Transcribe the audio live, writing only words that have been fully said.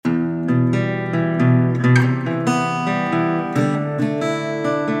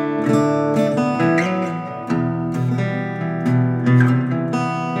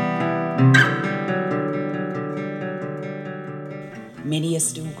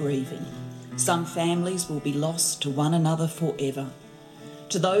grieving. Some families will be lost to one another forever.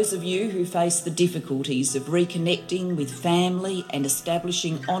 To those of you who face the difficulties of reconnecting with family and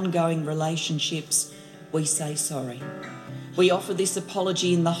establishing ongoing relationships, we say sorry. We offer this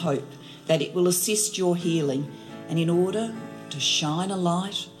apology in the hope that it will assist your healing and in order to shine a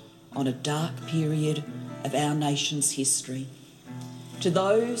light on a dark period of our nation's history. To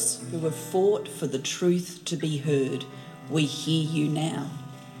those who have fought for the truth to be heard, we hear you now.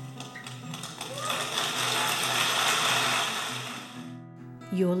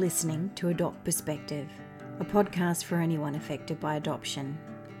 You're listening to Adopt Perspective, a podcast for anyone affected by adoption.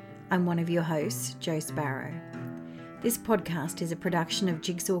 I'm one of your hosts, Jo Sparrow. This podcast is a production of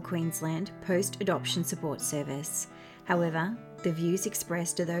Jigsaw Queensland Post-Adoption Support Service. However, the views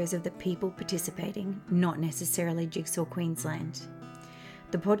expressed are those of the people participating, not necessarily Jigsaw Queensland.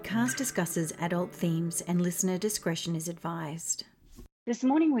 The podcast discusses adult themes and listener discretion is advised. This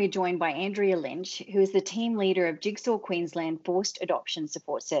morning we're joined by Andrea Lynch, who is the team leader of Jigsaw Queensland Forced Adoption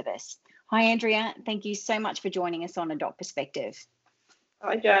Support Service. Hi Andrea, thank you so much for joining us on Adopt Perspective.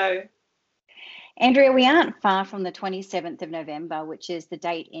 Hi Jo. Andrea, we aren't far from the 27th of November, which is the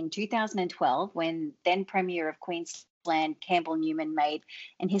date in 2012 when then Premier of Queensland Campbell Newman made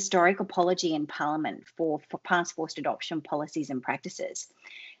an historic apology in Parliament for past forced adoption policies and practices.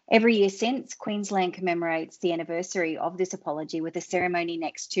 Every year since, Queensland commemorates the anniversary of this apology with a ceremony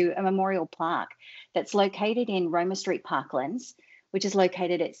next to a memorial plaque that's located in Roma Street Parklands, which is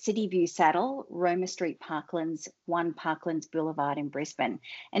located at City View Saddle, Roma Street Parklands, 1 Parklands Boulevard in Brisbane,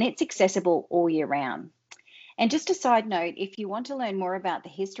 and it's accessible all year round. And just a side note, if you want to learn more about the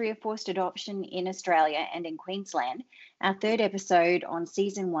history of forced adoption in Australia and in Queensland, our 3rd episode on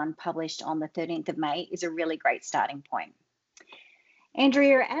Season 1, published on the 13th of May, is a really great starting point.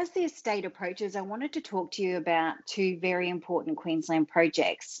 Andrea, as the estate approaches, I wanted to talk to you about 2 very important Queensland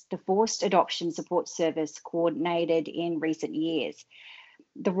projects, the Forced Adoption Support Service coordinated in recent years,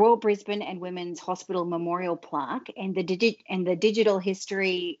 the Royal Brisbane and Women's Hospital Memorial Plaque, and the digital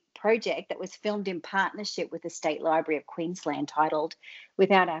history project that was filmed in partnership with the State Library of Queensland titled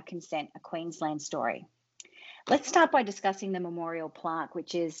Without Our Consent, A Queensland Story. Let's start by discussing the memorial plaque,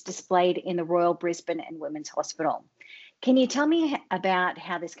 which is displayed in the Royal Brisbane and Women's Hospital. Can you tell me about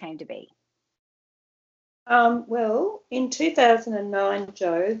how this came to be? Well, in 2009,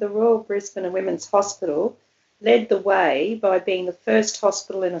 Jo, the Royal Brisbane and Women's Hospital led the way by being the first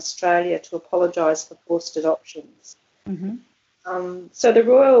hospital in Australia to apologise for forced adoptions. Mm-hmm. So the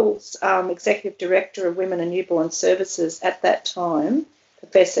Royal's Executive Director of Women and Newborn Services at that time,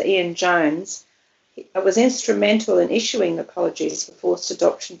 Professor Ian Jones, was instrumental in issuing apologies for forced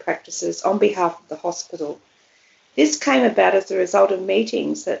adoption practices on behalf of the hospital. This came about as a result of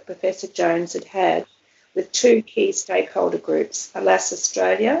meetings that Professor Jones had had with 2 key stakeholder groups, Alas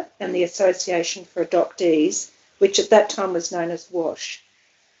Australia and the Association for Adoptees, which at that time was known as WASH.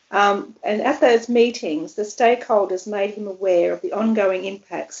 And at those meetings, the stakeholders made him aware of the ongoing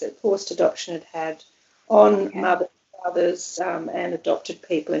impacts that forced adoption had had on mothers, fathers, and adopted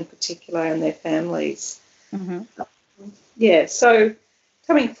people in particular and their families. Mm-hmm. So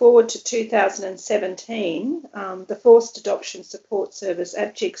coming forward to 2017, the Forced Adoption Support Service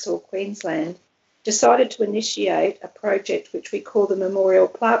at Jigsaw Queensland decided to initiate a project which we call the Memorial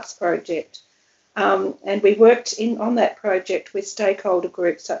Plaques Project. And we worked on that project with stakeholder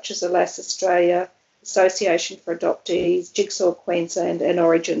groups such as Alas Australia, Association for Adoptees, Jigsaw Queensland and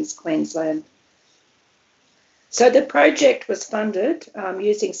Origins Queensland. So the project was funded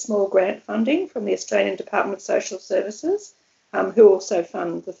using small grant funding from the Australian Department of Social Services, who also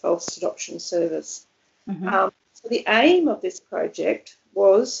fund the Forced Adoption Service. Mm-hmm. So the aim of this project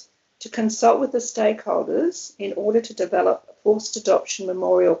was to consult with the stakeholders in order to develop forced adoption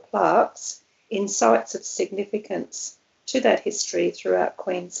memorial plaques in sites of significance to that history throughout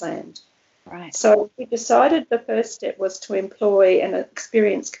Queensland. Right. So we decided the first step was to employ an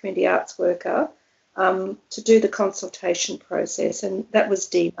experienced community arts worker to do the consultation process, and that was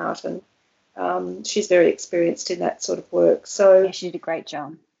Dee Martin. She's very experienced in that sort of work. So Yeah, she did a great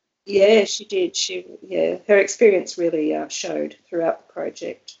job. Yeah, she did. Her experience really showed throughout the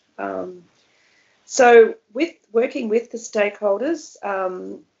project. So with working with the stakeholders,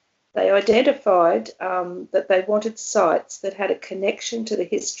 they identified that they wanted sites that had a connection to the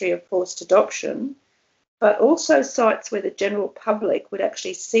history of forced adoption, but also sites where the general public would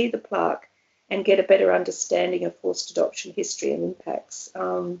actually see the plaque and get a better understanding of forced adoption history and impacts.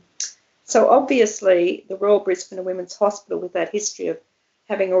 So obviously the Royal Brisbane and Women's Hospital, with that history of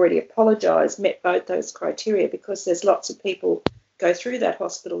having already apologised, met both those criteria, because there's lots of people go through that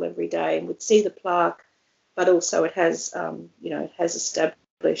hospital every day and would see the plaque, but also it has, it has established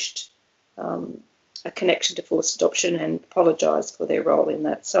established a connection to forced adoption and apologised for their role in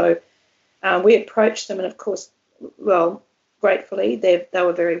that. So we approached them, and of course, well, gratefully, they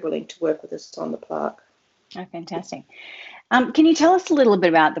were very willing to work with us on the plaque. Oh, fantastic. Can you tell us a little bit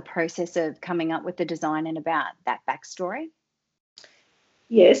about the process of coming up with the design and about that backstory?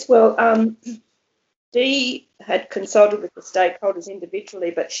 Yes, well, Dee had consulted with the stakeholders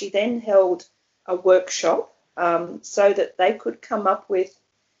individually, but she then held a workshop so that they could come up with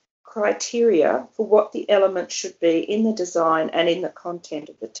criteria for what the elements should be in the design and in the content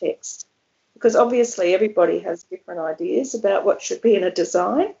of the text. Because obviously everybody has different ideas about what should be in a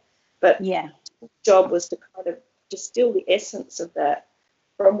design, but the job was to kind of distill the essence of that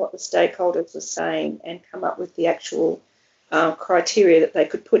from what the stakeholders were saying and come up with the actual criteria that they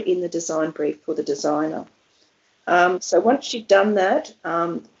could put in the design brief for the designer. So once she'd done that,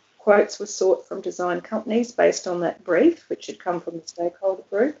 quotes were sought from design companies based on that brief, which had come from the stakeholder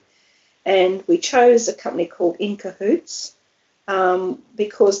group. And we chose a company called In Cahoots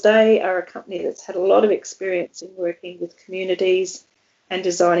because they are a company that's had a lot of experience in working with communities and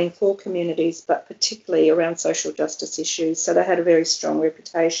designing for communities, but particularly around social justice issues. So they had a very strong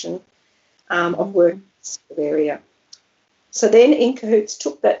reputation of work in this area. So then In Cahoots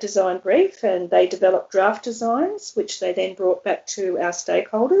took that design brief and they developed draft designs, which they then brought back to our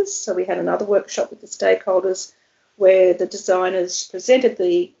stakeholders. So we had another workshop with the stakeholders where the designers presented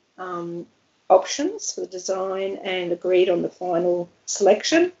the options for the design and agreed on the final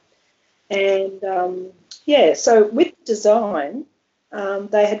selection. And so with design,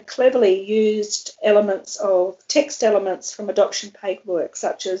 they had cleverly used text elements from adoption paperwork,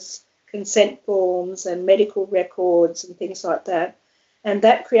 such as consent forms and medical records and things like that. And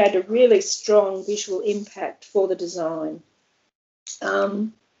that created a really strong visual impact for the design.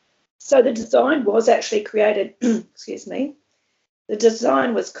 So the design was actually created, the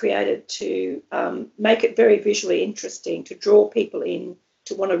design was created to make it very visually interesting, to draw people in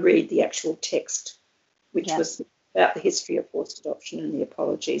to want to read the actual text, which was about the history of forced adoption and the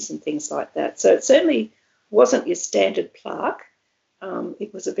apologies and things like that. So it certainly wasn't your standard plaque.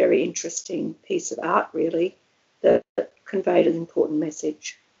 It was a very interesting piece of art, really, that conveyed an important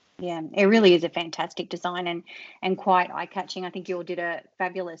message. Yeah, it really is a fantastic design and quite eye-catching. I think you all did a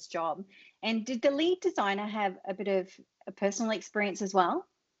fabulous job. And did the lead designer have a bit of a personal experience as well?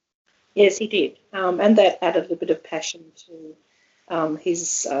 Yes, he did. And that added a bit of passion to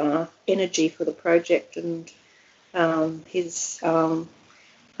his energy for the project and his,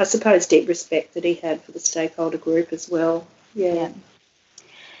 I suppose, deep respect that he had for the stakeholder group as well. Yeah.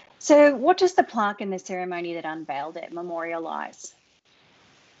 So what does the plaque in the ceremony that unveiled it memorialise?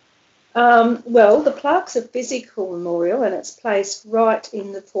 Well, the plaque's a physical memorial and it's placed right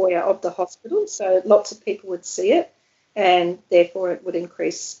in the foyer of the hospital, so lots of people would see it and therefore it would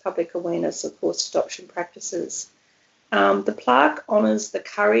increase public awareness of forced adoption practices. The plaque honours the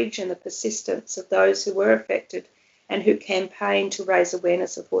courage and the persistence of those who were affected and who campaigned to raise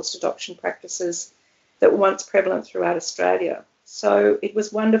awareness of forced adoption practices that were once prevalent throughout Australia. So it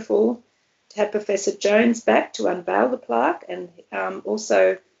was wonderful to have Professor Jones back to unveil the plaque, and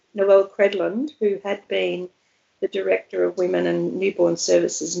also Noelle Credland, who had been the Director of Women and Newborn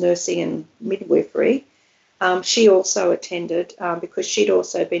Services, Nursing and Midwifery. She also attended because she'd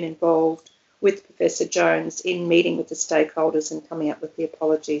also been involved with Professor Jones in meeting with the stakeholders and coming up with the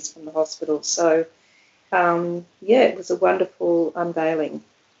apologies from the hospital. So, it was a wonderful unveiling.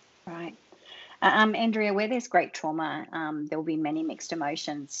 Right. Andrea, where there's great trauma, there will be many mixed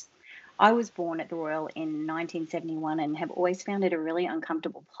emotions. I was born at the Royal in 1971 and have always found it a really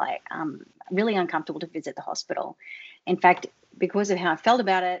uncomfortable to visit the hospital. In fact, because of how I felt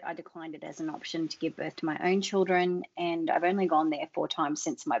about it, I declined it as an option to give birth to my own children, and I've only gone there 4 times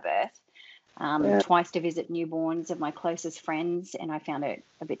since my birth, twice to visit newborns of my closest friends, and I found it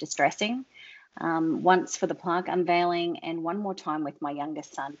a bit distressing. Once for the plaque unveiling and one more time with my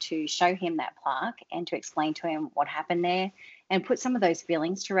youngest son to show him that plaque and to explain to him what happened there and put some of those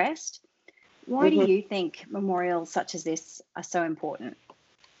feelings to rest. Why do you think memorials such as this are so important?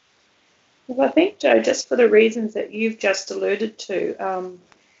 Well, I think, Jo, just for the reasons that you've just alluded to,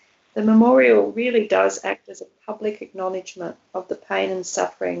 the memorial really does act as a public acknowledgement of the pain and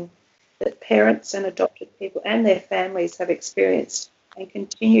suffering that parents and adopted people and their families have experienced and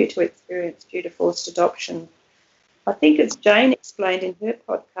continue to experience due to forced adoption. I think, as Jane explained in her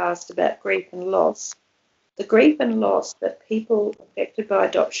podcast about grief and loss, the grief and loss that people affected by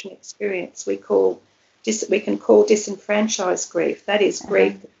adoption experience we can call disenfranchised grief. That is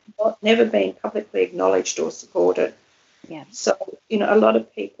grief that's never been publicly acknowledged or supported. Yeah. So, a lot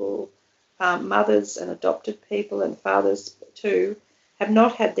of people, mothers and adopted people and fathers too, have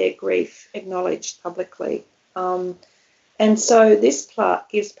not had their grief acknowledged publicly. And so this plaque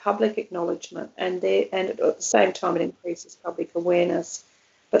gives public acknowledgement, and at the same time it increases public awareness.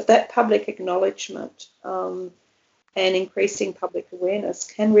 But that public acknowledgement and increasing public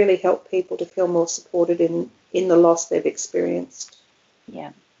awareness can really help people to feel more supported in the loss they've experienced.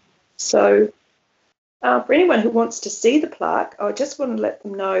 Yeah. So for anyone who wants to see the plaque, I just want to let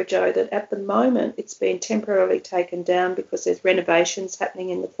them know, Jo, that at the moment it's been temporarily taken down because there's renovations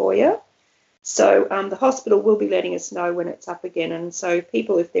happening in the foyer. So the hospital will be letting us know when it's up again. And so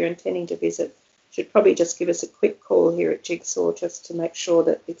people, if they're intending to visit, should probably just give us a quick call here at Jigsaw just to make sure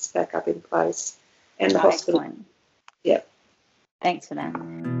that it's back up in place. And the hospital. Excellent. Yeah. Thanks for that.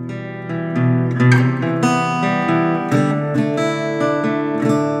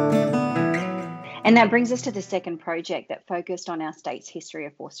 And that brings us to the second project that focused on our state's history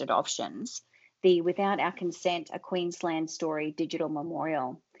of forced adoptions, the Without Our Consent, A Queensland Story digital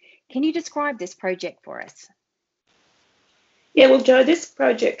memorial. Can you describe this project for us? Yeah, well, Jo, this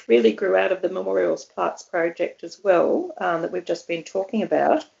project really grew out of the Memorials Plaques project as well, that we've just been talking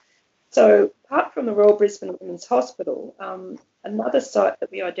about. So apart from the Royal Brisbane Women's Hospital, another site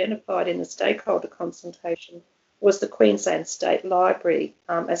that we identified in the stakeholder consultation was the Queensland State Library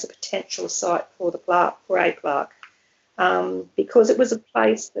as a potential site for the plaque, for a plaque, because it was a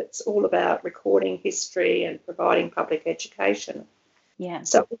place that's all about recording history and providing public education. Yeah.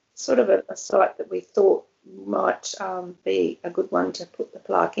 So it's sort of a site that we thought might be a good one to put the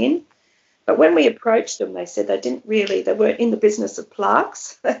plaque in. But when we approached them, they said they weren't in the business of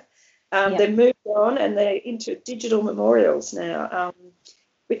plaques. They moved on and they're into digital memorials now,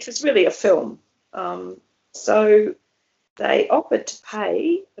 which was really a film. So they offered to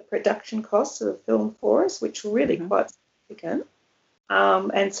pay the production costs of the film for us, which were really quite significant.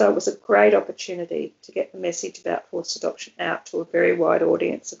 And so it was a great opportunity to get the message about forced adoption out to a very wide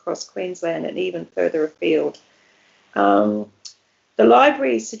audience across Queensland and even further afield. The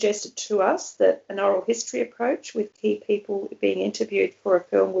library suggested to us that an oral history approach with key people being interviewed for a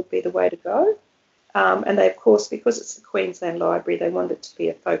film would be the way to go. And they, of course, because it's the Queensland Library, they wanted it to be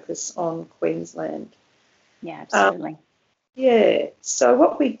a focus on Queensland. Yeah, absolutely. So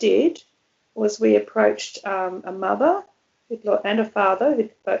what we did was we approached a mother and a father who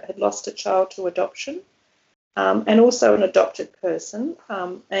had lost a child to adoption, and also an adopted person.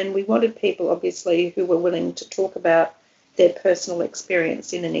 And we wanted people, obviously, who were willing to talk about their personal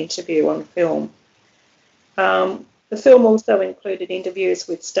experience in an interview on film. The film also included interviews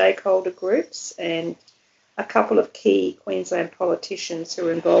with stakeholder groups and a couple of key Queensland politicians who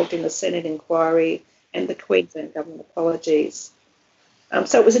were involved in the Senate inquiry and the Queensland government apologies.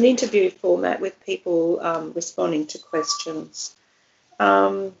 So it was an interview format with people responding to questions.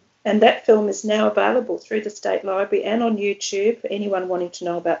 And that film is now available through the State Library and on YouTube for anyone wanting to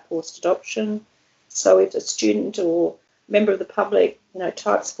know about forced adoption. So if a student or member of the public,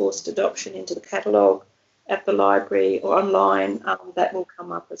 types forced adoption into the catalogue at the library or online, that will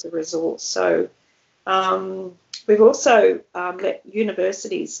come up as a resource. So we've also let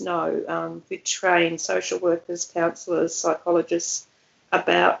universities know who train social workers, counsellors, psychologists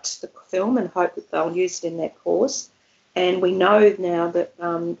about the film and hope that they'll use it in their course. And we know now that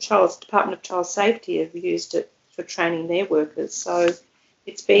Department of Child Safety have used it for training their workers. So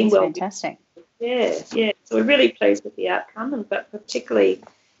it's been fantastic. Yeah. So we're really pleased with the outcome, but particularly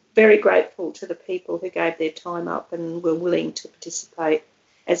very grateful to the people who gave their time up and were willing to participate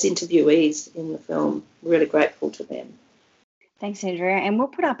as interviewees in the film. We're really grateful to them. Thanks, Andrea. And we'll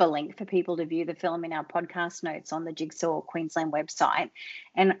put up a link for people to view the film in our podcast notes on the Jigsaw Queensland website.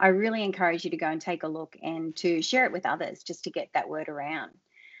 And I really encourage you to go and take a look and to share it with others just to get that word around.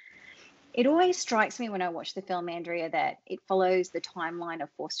 It always strikes me when I watch the film, Andrea, that it follows the timeline of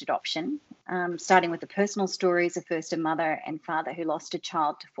forced adoption, starting with the personal stories of first a mother and father who lost a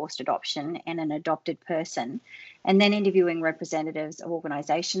child to forced adoption and an adopted person, and then interviewing representatives of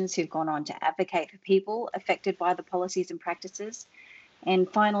organisations who've gone on to advocate for people affected by the policies and practices, and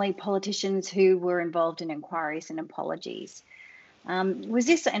finally politicians who were involved in inquiries and apologies. Was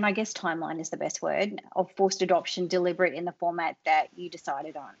this, and I guess timeline is the best word, of forced adoption deliberate in the format that you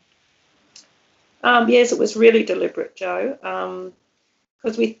decided on? Yes, it was really deliberate, Jo,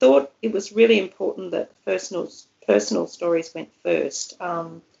 because we thought it was really important that personal stories went first.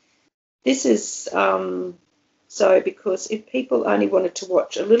 This is so because if people only wanted to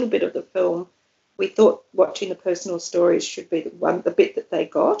watch a little bit of the film, we thought watching the personal stories should be the bit that they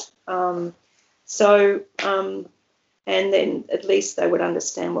got. And then at least they would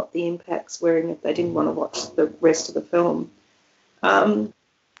understand what the impacts were, and if they didn't want to watch the rest of the film.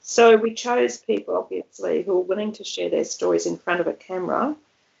 So we chose people, obviously, who were willing to share their stories in front of a camera,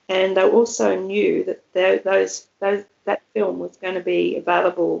 and they also knew that that film was going to be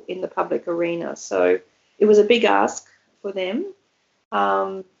available in the public arena. So it was a big ask for them.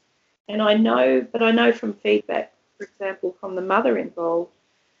 And I know from feedback, for example, from the mother involved,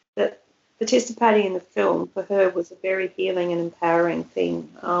 that participating in the film for her was a very healing and empowering thing.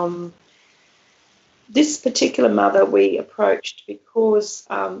 This particular mother we approached because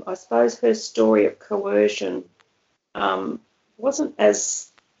I suppose her story of coercion wasn't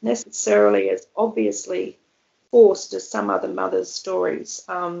as necessarily as obviously forced as some other mothers' stories,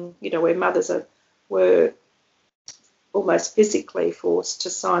 where mothers were almost physically forced to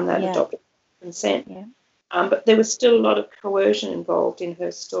sign that adoptive consent. Yeah. But there was still a lot of coercion involved in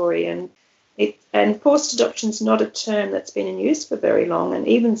her story, and forced adoption is not a term that's been in use for very long, and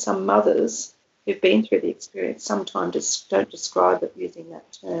even some mothers who've been through the experience sometimes don't describe it using that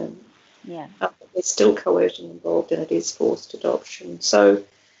term. Yeah. There's still coercion involved, and it is forced adoption. So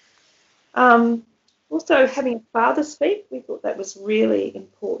also having a father speak, we thought that was really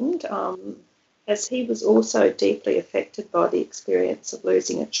important, as he was also deeply affected by the experience of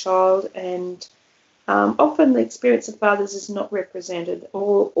losing a child, and often the experience of fathers is not represented,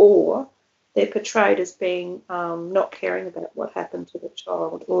 or they're portrayed as being not caring about what happened to the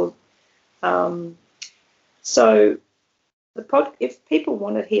child. So if people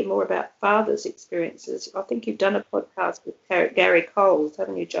want to hear more about fathers' experiences, I think you've done a podcast with Gary Coles,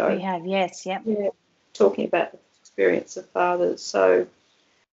 haven't you, Jo? We have, yes, yep. Yeah, talking about the experience of fathers. So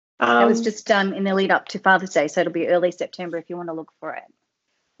that was just done in the lead up to Father's Day, so it'll be early September if you want to look for it.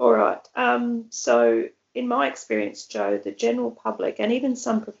 All right. So in my experience, Jo, the general public and even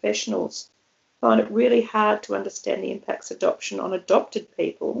some professionals find it really hard to understand the impacts of adoption on adopted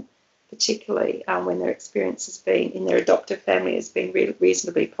people, particularly when their experience has been in their adoptive family has been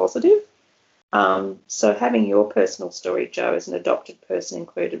reasonably positive. So having your personal story, Jo, as an adopted person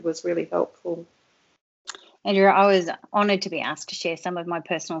included, was really helpful. Andrea, I was honoured to be asked to share some of my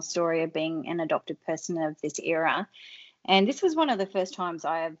personal story of being an adopted person of this era. And this was one of the first times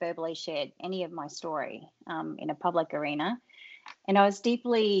I have verbally shared any of my story in a public arena. And I was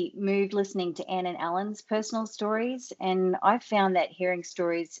deeply moved listening to Anne and Alan's personal stories. And I found that hearing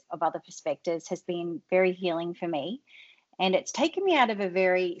stories of other perspectives has been very healing for me. And it's taken me out of a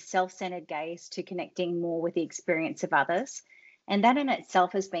very self-centered gaze to connecting more with the experience of others. And that in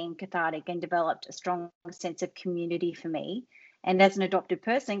itself has been cathartic and developed a strong sense of community for me. And as an adopted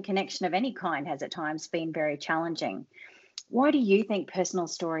person, connection of any kind has at times been very challenging. Why do you think personal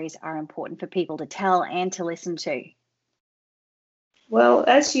stories are important for people to tell and to listen to? Well,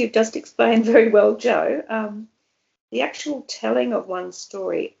 as you've just explained very well, Jo, the actual telling of one's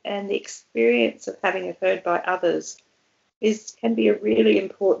story and the experience of having it heard by others can be a really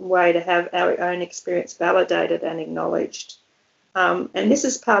important way to have our own experience validated and acknowledged. And this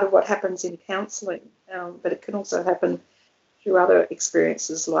is part of what happens in counselling, but it can also happen through other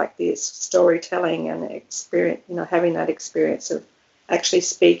experiences like this, storytelling and experience, having that experience of actually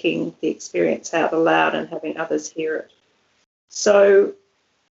speaking the experience out aloud and having others hear it. So,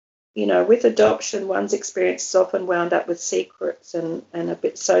 with adoption, one's experience is often wound up with secrets and a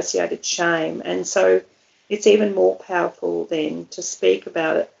bit associated shame. And so it's even more powerful then to speak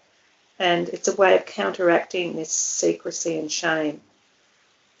about it. And it's a way of counteracting this secrecy and shame.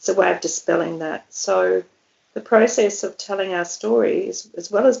 It's a way of dispelling that. So the process of telling our stories, as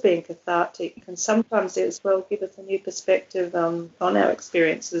well as being cathartic, can sometimes as well give us a new perspective on our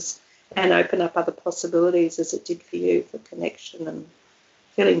experiences and open up other possibilities, as it did for you, for connection and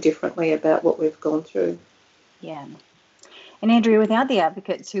feeling differently about what we've gone through. Yeah. And Andrea, without the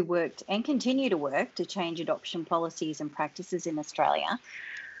advocates who worked and continue to work to change adoption policies and practices in Australia,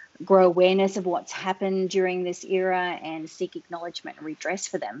 grow awareness of what's happened during this era and seek acknowledgement and redress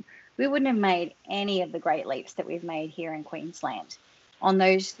for them, we wouldn't have made any of the great leaps that we've made here in Queensland. On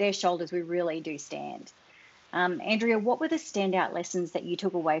their shoulders, we really do stand. Andrea, what were the standout lessons that you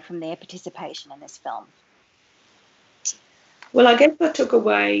took away from their participation in this film? Well, I guess I took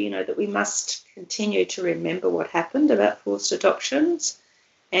away, that we must continue to remember what happened about forced adoptions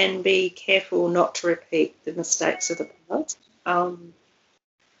and be careful not to repeat the mistakes of the past.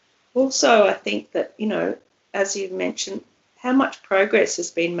 Also, I think that, as you've mentioned, how much progress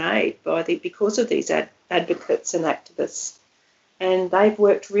has been made because of these advocates and activists. And they've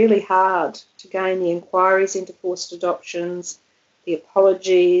worked really hard to gain the inquiries into forced adoptions, the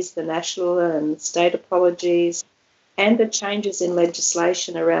apologies, the national and state apologies, and the changes in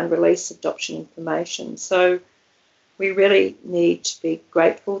legislation around release adoption information. So we really need to be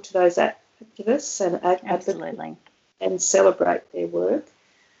grateful to those activists and advocates and celebrate their work.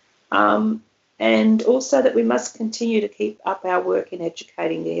 And also that we must continue to keep up our work in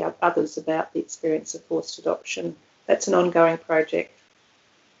educating the others about the experience of forced adoption. That's an ongoing project.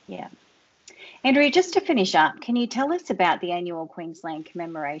 Yeah. Andrea, just to finish up, can you tell us about the annual Queensland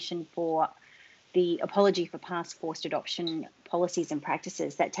commemoration for the Apology for Past Forced Adoption Policies and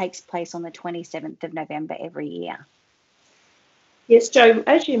Practices that takes place on the 27th of November every year? Yes, Jo,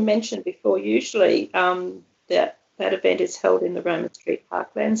 as you mentioned before, usually that event is held in the Roman Street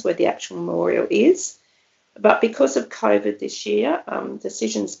Parklands where the actual memorial is. But because of COVID this year,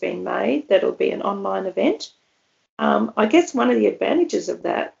 decision's been made that it'll be an online event. I guess one of the advantages of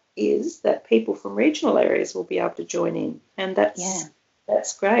that is that people from regional areas will be able to join in, and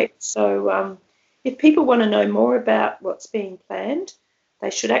that's great. So if people want to know more about what's being planned, they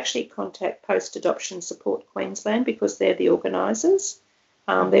should actually contact Post Adoption Support Queensland because they're the organisers.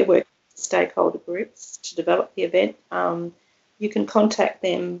 They're working with stakeholder groups to develop the event. You can contact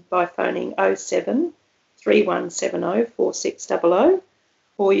them by phoning 07 3170 4600,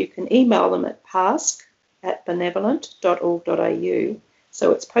 or you can email them at pask@benevolent.org.au.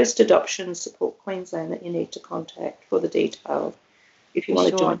 So it's Post Adoption Support Queensland that you need to contact for the details if you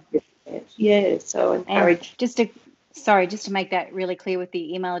want to join the event. Yeah, so encourage. Just to make that really clear with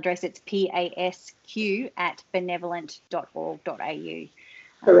the email address, it's pasq@benevolent.org.au.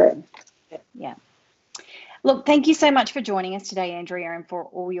 Correct. Yeah. Look, thank you so much for joining us today, Andrea, and for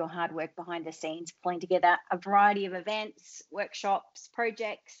all your hard work behind the scenes, pulling together a variety of events, workshops,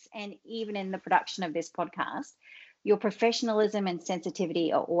 projects, and even in the production of this podcast. Your professionalism and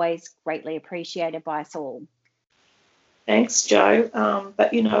sensitivity are always greatly appreciated by us all. Thanks, Jo. But,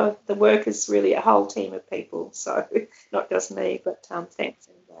 the work is really a whole team of people, so not just me, but thanks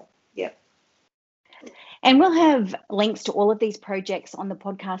anyway. Yeah. And we'll have links to all of these projects on the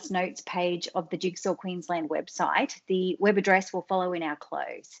podcast notes page of the Jigsaw Queensland website. The web address will follow in our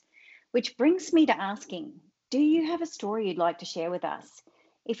close, which brings me to asking, do you have a story you'd like to share with us?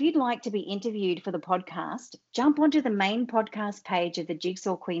 If you'd like to be interviewed for the podcast, jump onto the main podcast page of the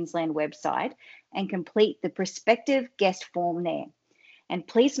Jigsaw Queensland website and complete the prospective guest form there. And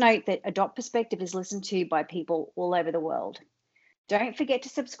please note that Adopt Perspective is listened to by people all over the world. Don't forget to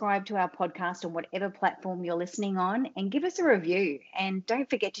subscribe to our podcast on whatever platform you're listening on and give us a review. And don't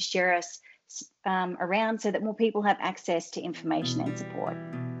forget to share us around so that more people have access to information and support.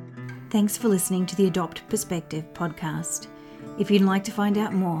 Thanks for listening to the Adopt Perspective podcast. If you'd like to find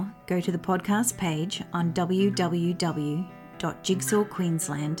out more, go to the podcast page on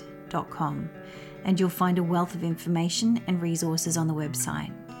www.jigsawqueensland.com and you'll find a wealth of information and resources on the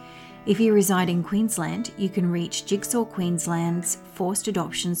website. If you reside in Queensland, you can reach Jigsaw Queensland's Forced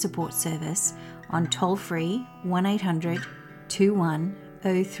Adoption Support Service on toll-free 1800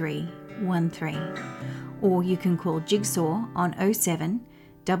 210313, or you can call Jigsaw on 07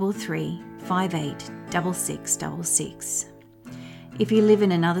 33 58 6666. If you live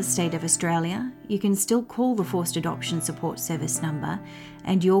in another state of Australia, you can still call the Forced Adoption Support Service number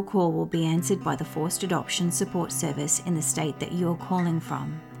and your call will be answered by the Forced Adoption Support Service in the state that you are calling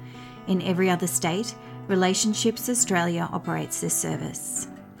from. In every other state, Relationships Australia operates this service.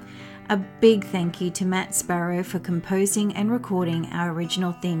 A big thank you to Matt Sparrow for composing and recording our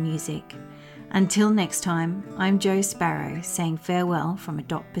original theme music. Until next time, I'm Jo Sparrow saying farewell from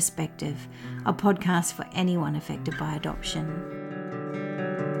Adopt Perspective, a podcast for anyone affected by adoption.